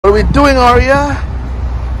we doing, Aria?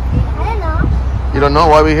 I don't know. You don't know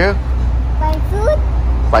why we're here? Buy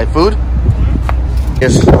food? Buy food?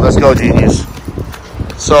 Yes, let's go, genius.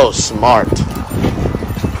 So smart.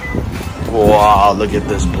 Wow, look at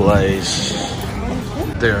this place.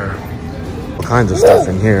 There are all kinds of stuff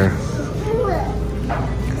in here.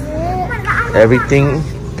 Everything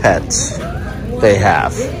pets they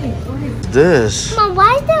have. This Mom,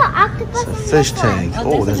 why is there an octopus? is a fish tank.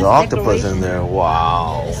 Oh, there's an octopus in there.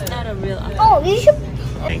 Wow. It's not a real octopus. Oh, you should.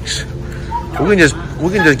 Thanks. We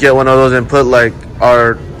can just get one of those and put like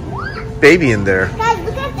our baby in there. Guys,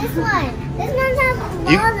 look at this one. This one has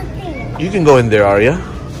all the things. You can go in there, Aria,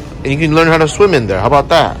 and you can learn how to swim in there. How about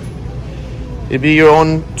that? It'd be your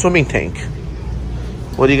own swimming tank.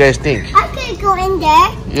 What do you guys think? I could go in there.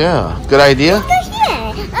 Yeah, good idea. Look at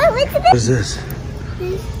here. Oh, look at What this. is this?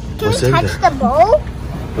 Can What's we in touch there? the bowl?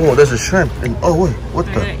 Oh, there's a shrimp. And oh wait, what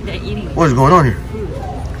the? They're eating. What is going on here?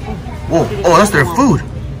 Whoa! Oh, that's their food.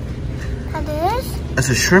 What is? That's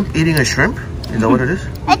a shrimp eating a shrimp. Is that what it is?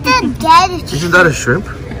 It's a dead. Isn't that a shrimp?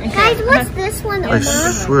 Guys, what's this one? I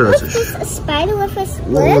swear that's a What's this? shrimp. A spider with a split?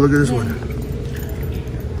 Whoa! Look at this one.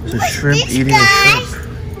 It's a shrimp this, eating guys? a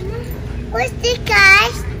shrimp. What's this,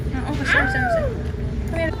 guys?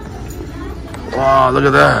 Wow! Look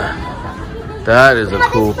at that. That is a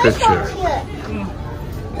cool picture.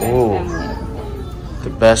 Oh, the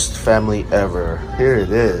best family ever. Here it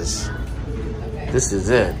is. This is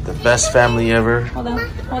it. The best family ever. Hold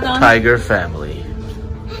on. Tiger family.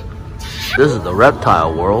 This is the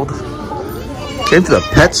reptile world. Came to the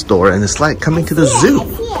pet store and it's like coming to the zoo.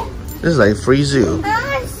 This is like free zoo.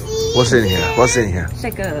 What's in here? What's in here? It's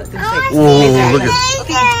like a. Whoa! Look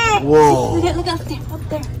at. Whoa! Look up there. Up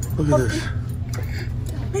there. Look at this.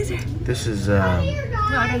 This is No,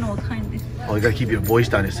 I don't know what kind this is. oh, you gotta keep your voice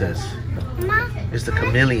down. It says it's the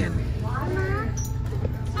chameleon.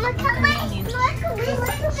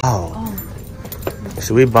 Oh,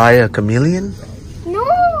 should we buy a chameleon? No.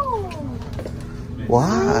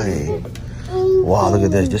 Why? Wow, look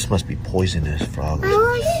at this. This must be poisonous, frogs.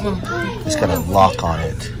 It's got a lock on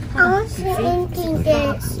it. I was thinking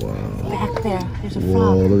this. Back there. There's a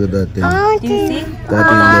Whoa, frog. look at that thing. Do you see? That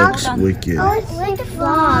thing looks wicked. I was with the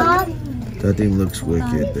frog. That thing looks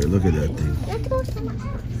wicked. There, look at that thing.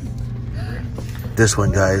 This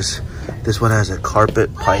one, guys. This one has a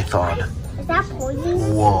carpet python. Is that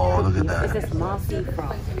poison? Whoa, look at It's that. a small sea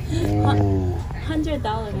frog. Ooh, $100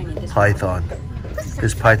 honey. This python.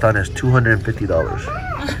 This python is $250. I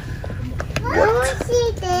want to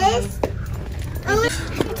see this.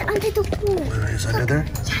 It's under the pool. Where is it, under there?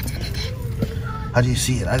 How do you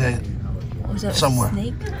see it? I didn't. was that somewhere. A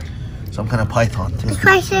snake? Some kind of python. Too. It's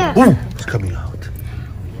right here. Ooh, it's coming out.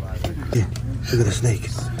 Yeah, look at the snake.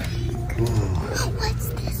 Ooh, What's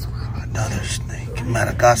this one? another snake.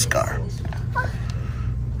 Madagascar.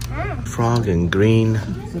 Frog and green.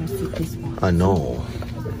 I know.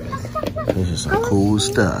 This is some cool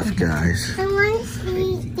stuff, guys. I want to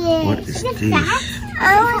see this. What is this?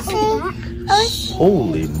 I want to see.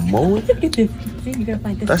 Holy moly! Look at this. See, you gotta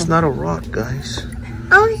find this That's one. not a rock, guys.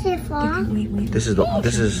 I want to see a frog. Wait. This is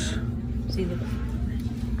See the.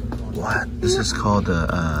 what? This is called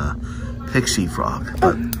a pixie frog.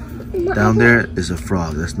 But down there is a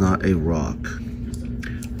frog. That's not a rock.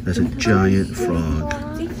 That's a giant frog.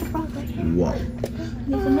 See the frog right here. Whoa.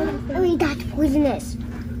 There's another. Oh, that's poisonous.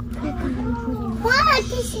 What?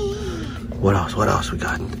 This is... What else? What else we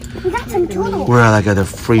got? We got some turtles. We're like at a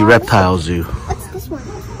free reptile zoo. What's this one?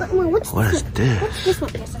 What's What is What's this? this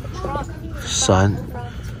one? There's a frog. Sun,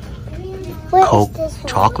 What Coke, is this one?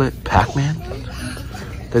 chocolate, Pac-Man.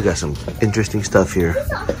 They got some interesting stuff here.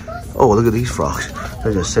 Oh, look at these frogs.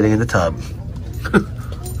 They're just sitting in the tub.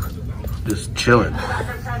 Just chilling.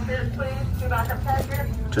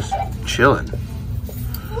 Just chilling.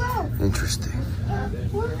 Interesting.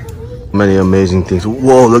 Many amazing things.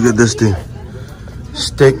 Whoa, look at this thing.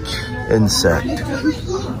 Stick insect.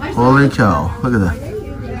 Holy cow. Look at that.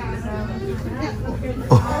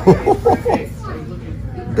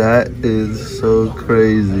 That is so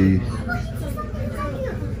crazy.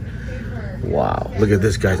 Wow. Look at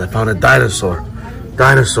this, guys. I found a dinosaur.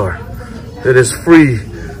 Dinosaur. It is free.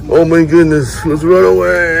 Oh my goodness. Let's run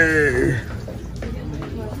away.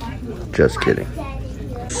 Just kidding.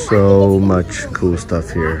 So much cool stuff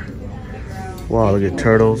here. Wow, look at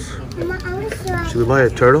turtles. Should we buy a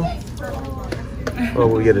turtle? Or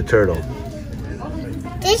will we get a turtle?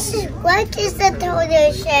 This is what is the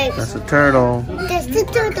turtle shape? That's a turtle. That's the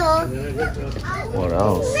turtle. What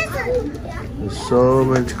else? There's so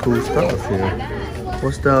much cool stuff here.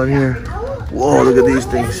 What's down here? Whoa, look at these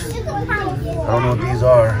things. I don't know what these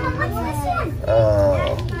are.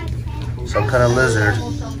 Some kind of lizard.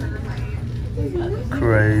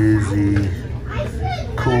 Crazy.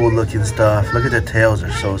 Cool looking stuff. Look at the tails,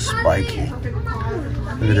 they're so spiky.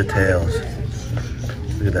 Look at the tails.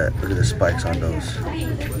 Look at that. Look at the spikes on those.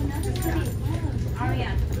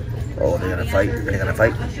 Oh, they're gonna fight. They're gonna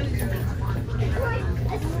fight.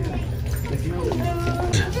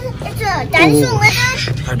 It's a dinosaur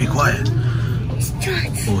lizard. You gotta be quiet.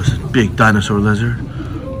 Oh, it's a big dinosaur lizard.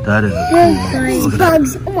 That is a cool. Look at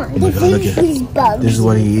Bugs. that. Oh my God, look at these bugs. This is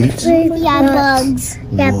what he eats? Yeah, bugs.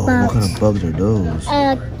 Yeah, Whoa, bugs. what kind of bugs are those?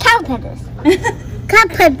 Caterpillars.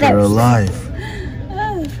 Caterpillars. They're alive.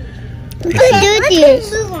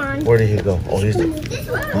 Where did he go? Oh,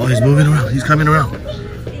 he's moving around. He's coming around.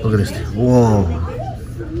 Look at this thing. Whoa.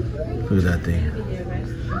 Look at that thing.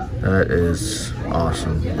 That is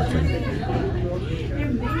awesome looking.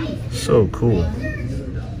 So cool.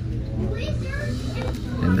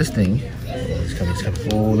 And this thing, oh, he's coming.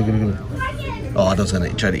 Oh, look at it. Oh, I was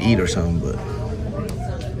gonna try to eat or something, but I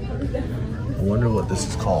wonder what this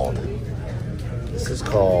is called. This is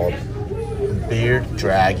called beard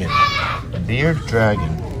dragon. Beard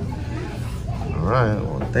dragon. All right.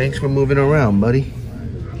 Well, thanks for moving around, buddy.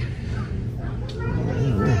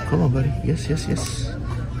 Oh, come on, buddy. Yes.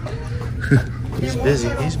 He's busy.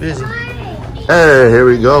 Hey, here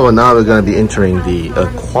we go. And now we're gonna be entering the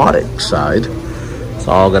aquatic side. It's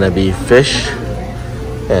all gonna be fish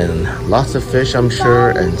and lots of fish, I'm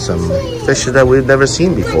sure, and some fishes that we've never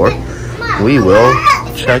seen before. We will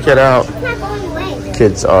check it out.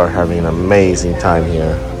 Kids are having an amazing time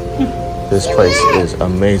here. This place is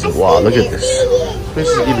amazing. Wow, look at this. Let me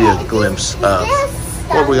just give you a glimpse of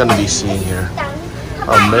what we're gonna be seeing here.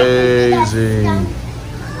 Amazing.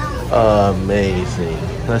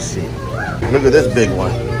 Let's see. Look at this big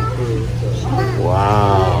one.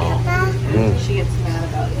 Wow.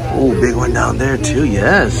 Oh, big one down there too,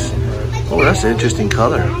 yes. Oh, that's an interesting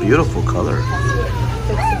color. Beautiful color.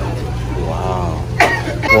 Wow.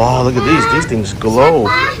 Wow, look at these. These things glow.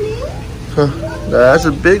 Huh. That's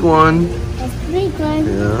a big one.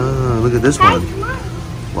 Yeah, look at this one.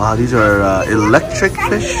 Wow, these are electric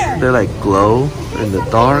fish. They're like glow in the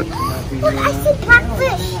dark. Look, I see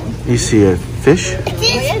blackfish. You see a fish?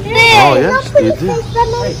 Oh, yes, you do.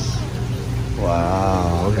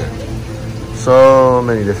 Wow, okay. So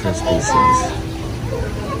many different species.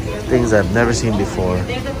 Things I've never seen before.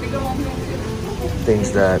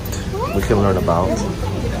 Things that we can learn about.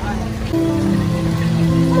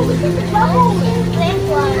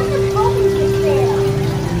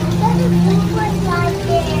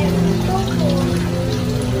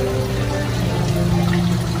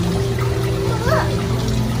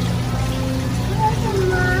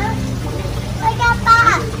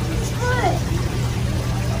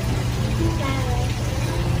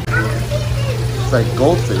 It's like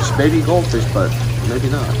goldfish, baby goldfish, but maybe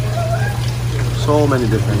not. So many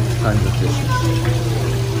different kinds of fishes.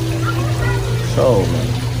 So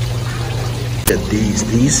many. Look at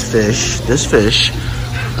these fish, this fish.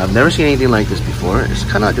 I've never seen anything like this before. It's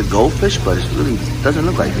kind of like a goldfish, but it really doesn't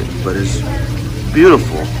look like it, but it's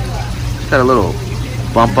beautiful. It's got a little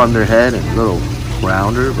bump on their head and a little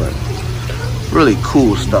rounder, but really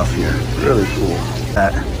cool stuff here. Really cool.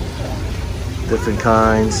 Different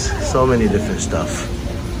kinds, so many different stuff.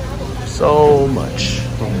 So much.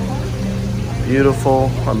 Beautiful,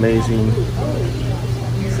 amazing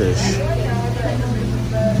fish.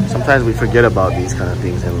 Sometimes we forget about these kind of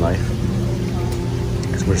things in life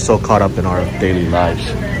because we're so caught up in our daily lives.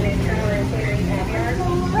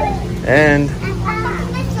 And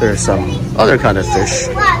there's some other kind of fish.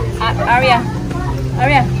 Aria.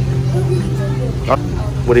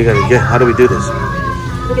 What are you gonna get? How do we do this?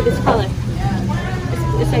 Look at this color.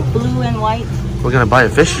 It's like blue and white. We're gonna buy a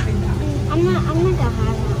fish? I'm not gonna have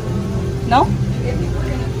it. No?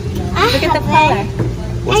 Look at the color.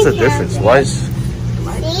 What's the difference? Why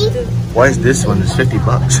is this one is 50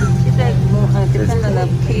 bucks? It's like depends on the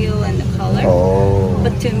peel and the color. Oh.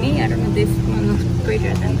 But to me, I don't know, this one looks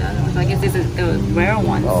prettier than the other one. So I guess this is the rare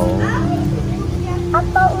one. Oh.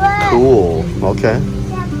 Cool. Okay.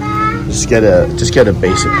 Just get a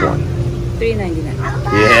basic one. $3.99.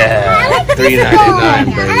 Yeah. $3.99,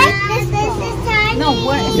 baby. No,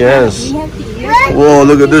 what? Yes. Whoa,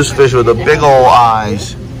 look at this fish with the big old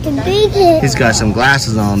eyes. He's got some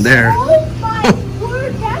glasses on there.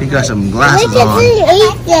 He got some glasses on. I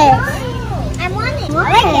want it.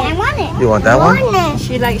 I want it. You want that one?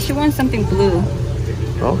 She wants something blue.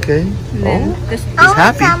 Okay. Then this, He's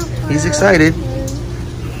happy. He's excited.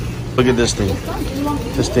 Look at this thing.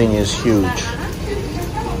 This thing is huge.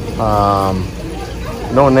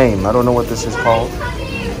 No name. I don't know what this is called.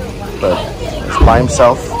 But it's by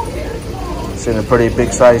himself. It's in a pretty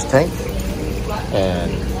big sized tank.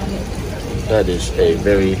 And that is a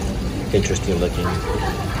very interesting looking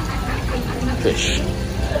fish.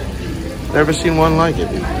 Never seen one like it.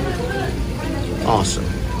 Awesome.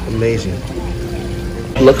 Amazing.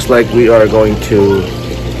 Looks like we are going to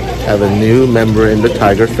have a new member in the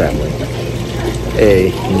tiger family.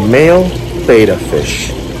 A male betta fish.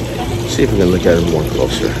 See if we can look at it more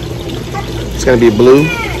closer. It's going to be blue.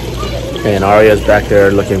 And Aria's back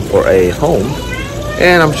there looking for a home.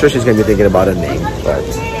 And I'm sure she's going to be thinking about a name. But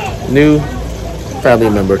new family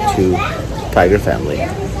member to Tiger Family.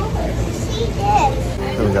 And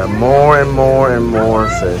we got more and more and more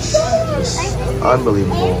fish. It's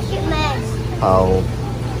unbelievable how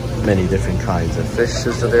many different kinds of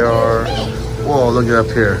fishes that there are. Whoa, look it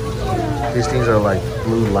up here. These things are like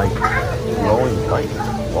blue light, glowing light.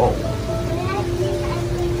 Whoa.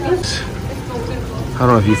 I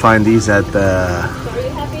don't know if you find these at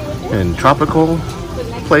in tropical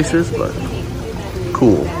places, but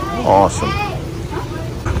cool, awesome.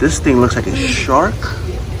 This thing looks like a shark.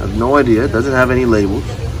 I have no idea. It doesn't have any labels.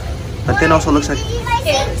 But then also looks like,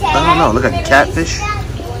 I don't know, look like a catfish.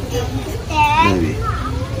 Maybe.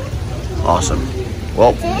 Awesome.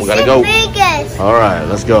 Well, we gotta go. All right,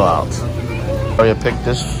 let's go out. Aria picked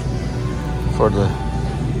this for the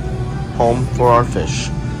home for our fish.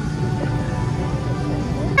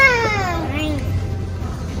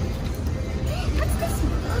 What's this?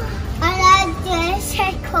 I like this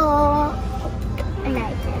circle. I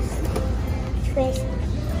like this fish.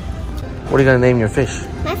 What are you gonna name your fish?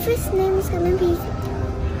 My fish name is gonna be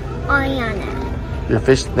Ariana. Your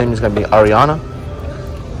fish name is gonna be Ariana?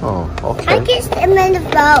 Oh, okay. I guess I'm in the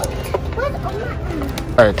boat. What?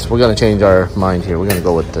 All right, so we're gonna change our mind here. We're gonna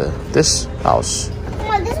go with this house.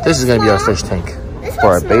 This is gonna be our fish tank for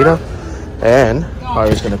our betta, and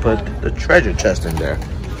Aria's gonna put the treasure chest in there.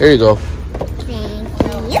 Here you go. Thank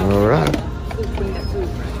you. All right.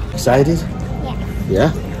 Excited? Yeah.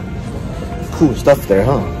 Yeah. Cool stuff there,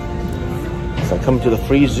 huh? It's like coming to the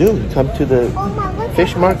free zoo. You come to the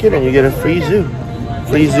fish market and you get a free zoo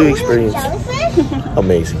experience.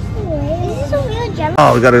 Amazing.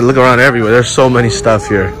 Oh, we gotta look around everywhere. There's so many stuff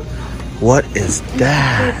here. What is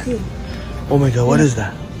that? Oh my god, what is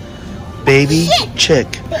that? Baby chick.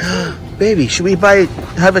 Baby, should we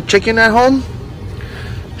have a chicken at home?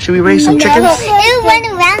 Should we raise some chickens? It will run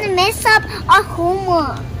around and mess up our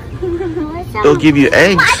homework. They'll give you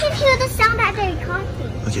eggs. I can hear the sound that they're talking.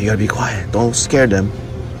 Okay, you gotta be quiet. Don't scare them.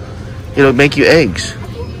 It'll make you eggs.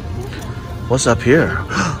 What's up here?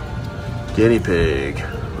 Guinea pig.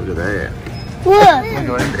 Look at that. What?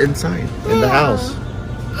 Look at inside, in the house.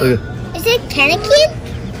 Look at Is it Canadian?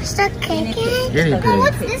 It's not Canadian. guinea Oh, pig.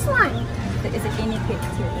 what's this one? It's a guinea pig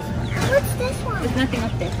too, this one. What's this one? There's nothing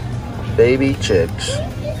up there. Baby chicks.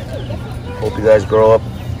 Hope you guys grow up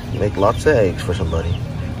and make lots of eggs for somebody.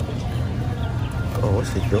 Oh,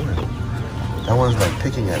 what's he doing? That one's like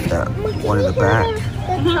picking at that one in the back. Could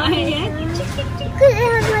it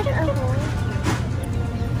have like a hole?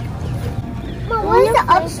 Mom, what is the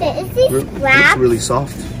upset? Is this It's wrapped? really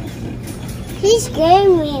soft. He's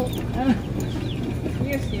scaring me.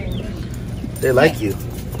 You're serious. They like you.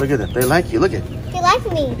 Look at them. They like you. Look at. They like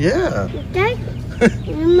me. Yeah.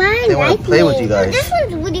 Mine They want to play with you guys. This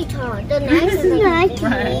one's really tall. The nice is like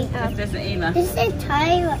Right. That's just Ayla. This is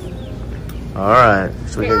Tiara. All right.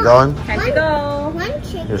 Should we get going? Time to go. One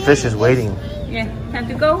chicken. Your fish is waiting. Yeah, time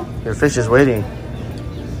to go. Your fish is waiting.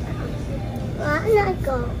 I'm not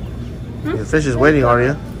go. Your fish is waiting,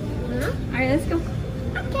 Aria. Alright, let's go.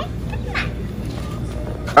 Okay.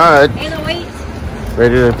 All right. Ayla, wait.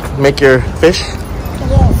 Ready to make your fish?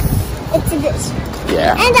 Yes. It's this.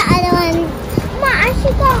 Yeah. And the other one. Mom, I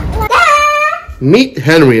should go. Meet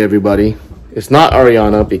Henry, everybody. It's not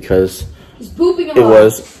Ariana because Booping it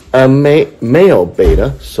was a male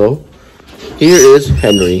betta. So here is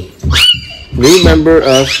Henry, new member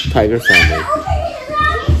of Tiger Family.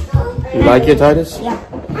 You like it, Titus? Yeah.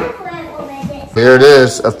 Here it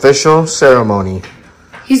is, official ceremony.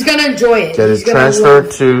 He's gonna enjoy it. Get He's it transferred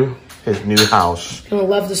to his new house. gonna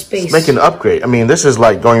love the space. Make an upgrade. I mean, this is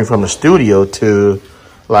like going from a studio to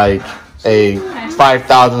like a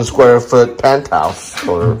 5,000 square foot penthouse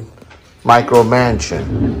or micro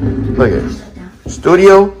mansion. Look at this.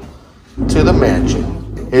 Studio to the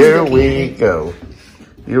mansion. Here we go.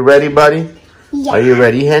 You ready, buddy? Yeah. Are you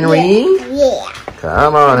ready, Henry? Yeah.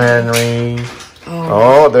 Come on, Henry.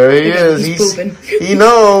 Oh, there he is. He's pooping. He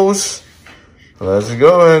knows. Let's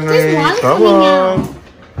go, Henry. There's water Come coming on.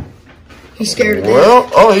 He's scared of that. Well,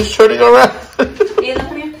 oh, he's turning around. Ayla,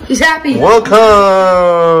 come here. He's happy.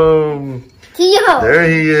 Welcome. Yo. There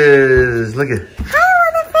he is. Look at. Hi,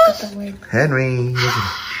 little fish. Henry.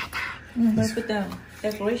 Let's put the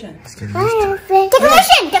decoration.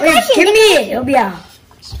 Decoration. Give me it. It'll be out.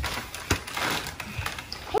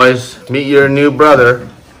 Boys, meet your new brother,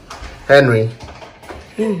 Henry.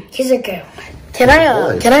 He's a girl. Can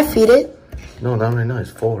I feed it? No, not right now.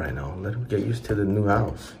 He's full right now. Let him get used to the new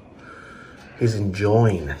house. He's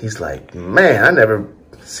enjoying. He's like, man, I never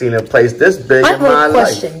seen a place this big in my life.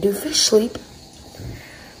 Question. Do fish sleep?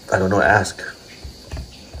 I don't know. Ask.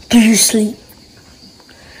 Do you sleep?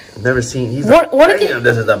 I've never seen. He's What like, damn,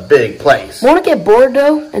 this is a big place. Want to get bored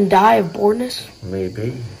though and die of boredness?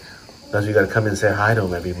 Maybe. That's why you gotta come in and say hi to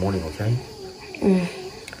him every morning, okay?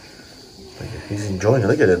 He's enjoying it.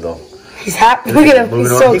 Look at it though. He's happy. Look at him. He's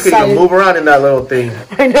so He excited. could even move around in that little thing.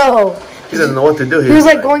 I know. He doesn't know what to do. He was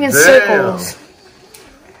like going in damn. circles.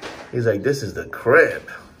 He's like, this is the crib.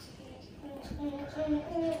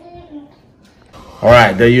 All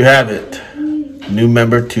right, there you have it. New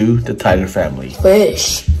member to the Tiger family.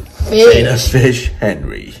 Fish. Titus Fish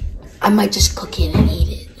Henry. I might just cook it and eat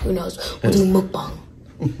it. Who knows? We'll do mukbang.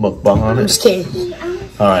 Mukbang on I'm it. just kidding.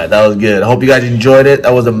 All right, that was good. I hope you guys enjoyed it.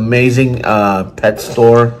 That was amazing pet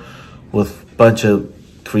store with a bunch of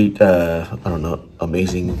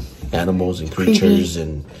amazing animals and creatures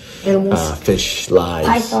and fish lives.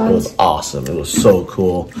 Pythons. It was awesome. It was so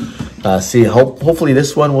cool. Hopefully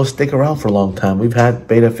this one will stick around for a long time. We've had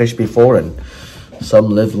betta fish before, and some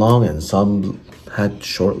lived long and some had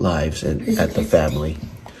short lives at the family.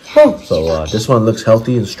 So this one looks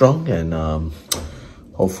healthy and strong, and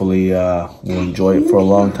hopefully we'll enjoy it for a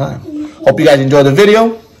long time. Hope you guys enjoyed the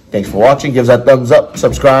video. Thanks for watching. Give us that thumbs up.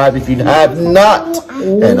 Subscribe if you have not.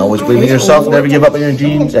 And always believe in yourself. Never give up on your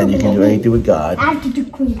dreams. And you can do anything with God.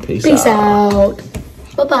 Peace out.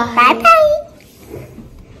 Bye-bye. Bye-bye.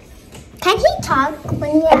 Can he talk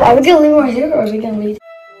when you're... Are we going to leave him right here or are we going to leave?